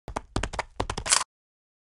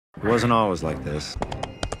It wasn't always like this.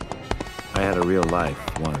 I had a real life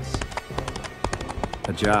once.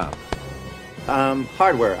 A job.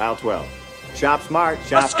 Hardware, aisle 12. Shop smart,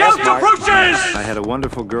 shop A scout S-Mart. approaches! I had a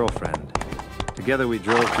wonderful girlfriend. Together we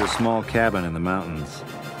drove to a small cabin in the mountains.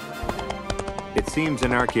 It seems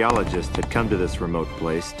an archaeologist had come to this remote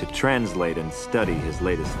place to translate and study his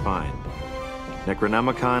latest find.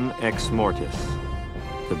 Necronomicon Ex Mortis,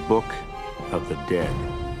 the Book of the Dead.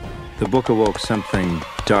 The book awoke something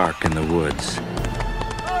dark in the woods.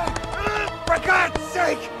 For God's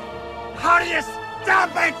sake! How do you stop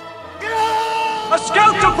it? A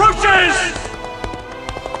scout approaches!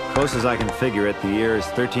 Close as I can figure it, the year is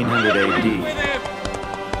 1300 AD.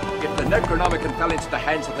 If the Necronomicon fell into the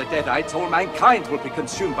hands of the Deadites, all mankind will be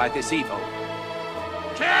consumed by this evil.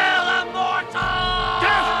 Kill the mortals!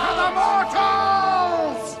 Death to the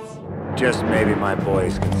mortals! Just maybe my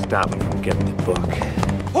boys can stop me from getting the book.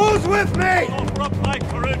 Who's with me? Offer up my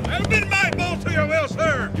courage. I'll bend my bow to your will,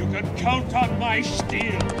 sir. You can count on my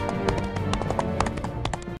steel.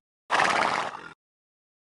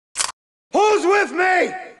 Who's with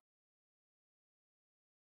me?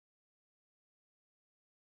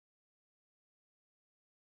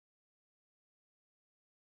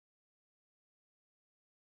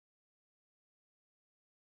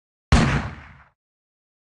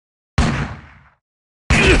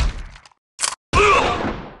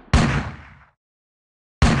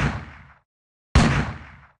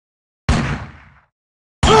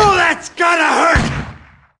 Oh, that's gonna hurt!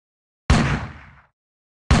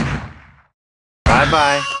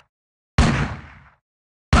 Bye-bye.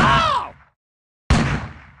 Ow!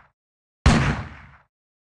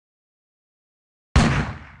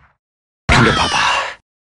 Come to Papa.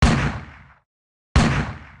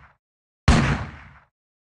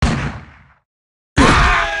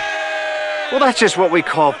 Well, that's just what we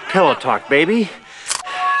call pillow talk, baby.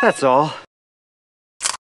 That's all.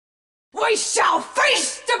 We shall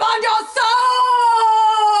feast upon your souls!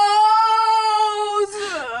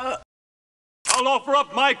 I'll offer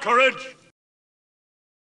up my courage.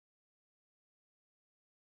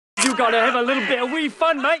 You gotta have a little bit of wee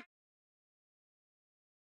fun, mate.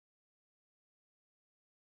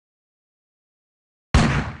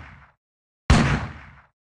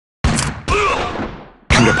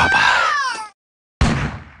 Come to Papa.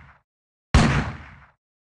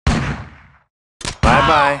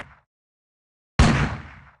 Bye-bye.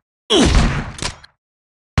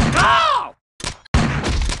 Ow!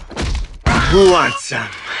 Who wants some?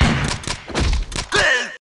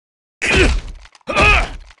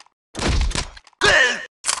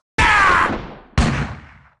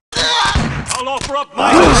 I'll offer up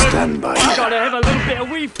my Well courage. done, buddy. You gotta have a little bit of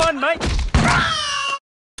wee fun, mate.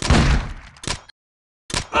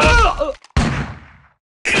 I'll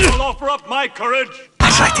offer up my courage.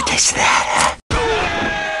 I'd like to taste that.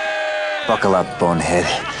 Buckle up, bonehead,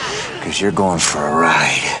 because you're going for a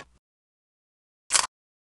ride.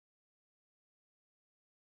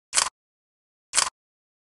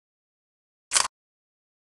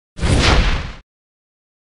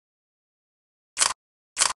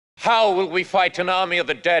 How will we fight an army of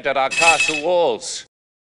the dead at our castle walls?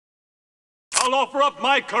 I'll offer up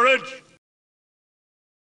my courage.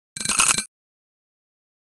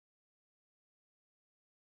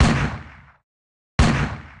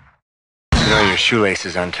 You know your shoelace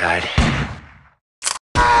is untied.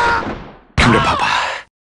 Come to Papa.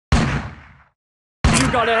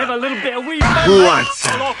 You gotta have a little bit of wee fun, Who mate. wants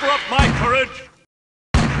some? I'll offer up my courage.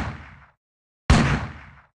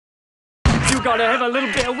 You gotta have a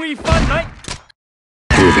little bit of wee fun, mate.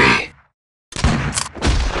 Groovy.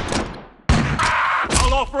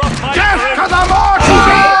 I'll offer up my Death courage. to the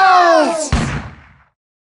mortals!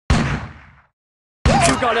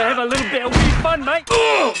 You gotta have a little bit of wee fun, mate.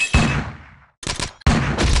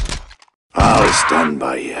 I was stunned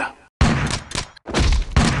by you.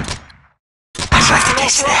 I'd like to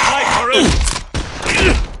taste Offer up that. my courage.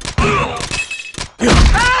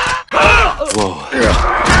 Whoa.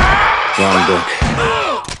 Wrong book.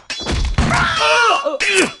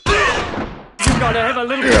 You gotta have a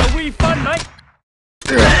little bit of wee fun, mate.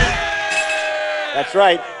 That's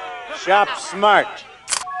right. Shop smart.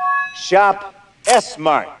 Shop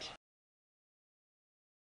S-Mart.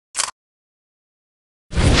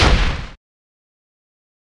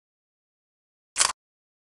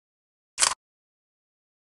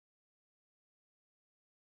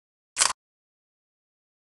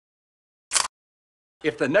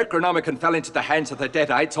 If the Necronomicon fell into the hands of the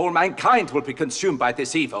Deadites, all mankind will be consumed by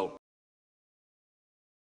this evil.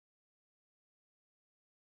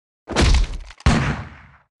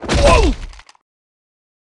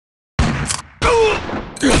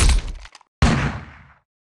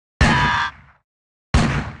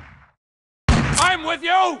 with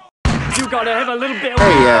you! You gotta have a little bit of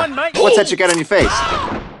Hey, fun, mate. what's that you got on your face?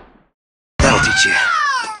 That'll teach you.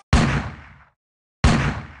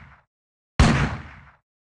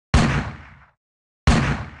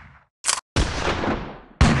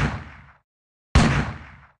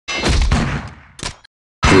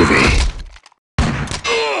 Groovy.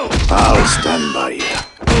 I'll stand by you.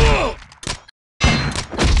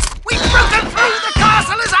 We've broken through! The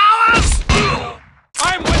castle is ours!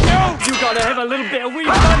 I'm with you! You gotta have a little bit of wee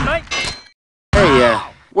fun, mate. Hey,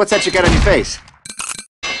 what's that you got on your face?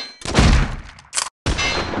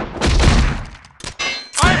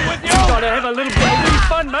 I'm with you! You gotta have a little bit of wee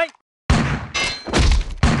fun, mate.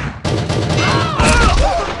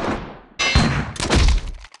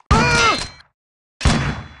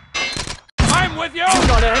 I'm with you! You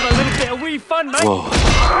gotta have a little bit of wee fun, mate. Whoa.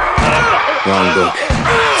 Wrong book.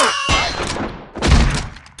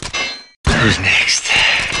 Who's next?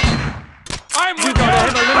 I'm You with gotta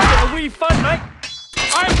have a you! little bit of wee fun, mate.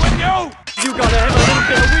 I'm with you! You gotta have a little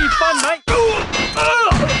bit of wee fun, mate.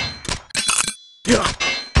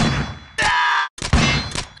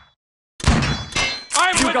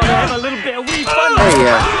 I'm You with gotta have you! a little bit of wee fun, mate.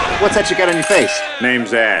 Hey, what's that you got on your face?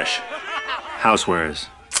 Name's Ash. Housewares.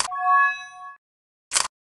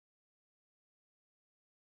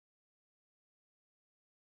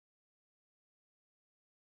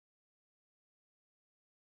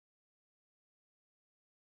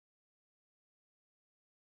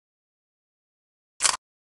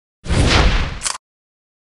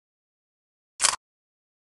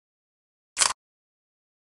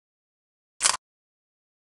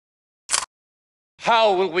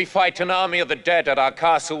 How will we fight an army of the dead at our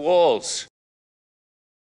castle walls?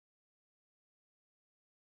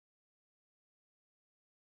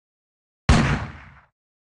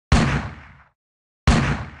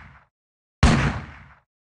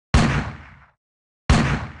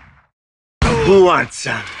 Who wants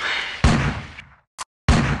some?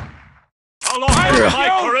 How long has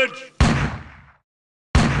my courage?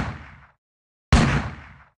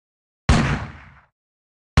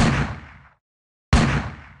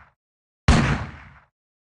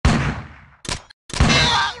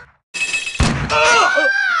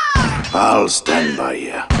 I'll stand by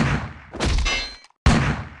you.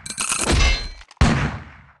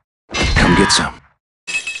 Come get some.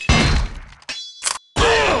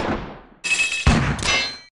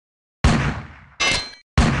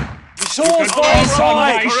 Swords by his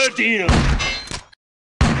side! Steel!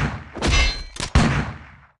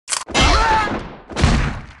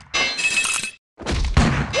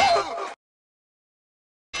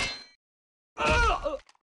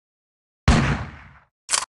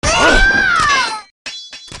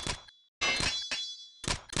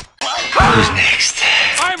 Who's next?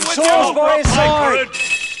 I'm with Swords you! by his side!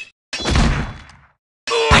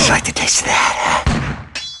 I'd like to taste that.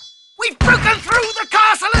 We've broken through! The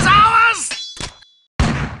castle is ours!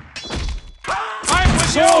 I'm with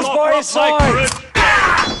Swords you! by his side!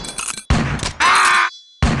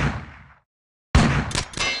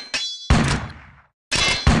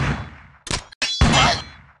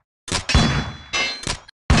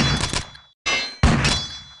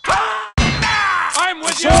 I'm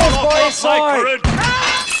with you! Swords by his side!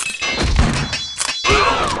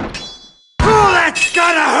 Oh, that's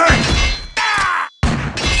gonna hurt!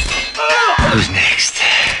 Who's next?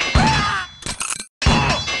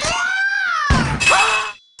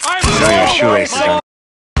 I'm Show your shoelaces on.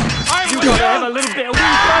 I'm You with gotta you! have a little bit of wee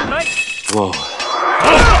fun, mate. Whoa.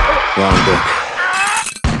 Wrong book.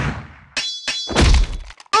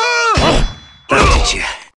 That'll teach you.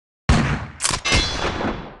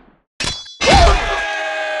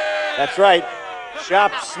 That's right.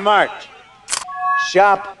 Shop smart.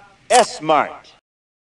 Shop S-Mart.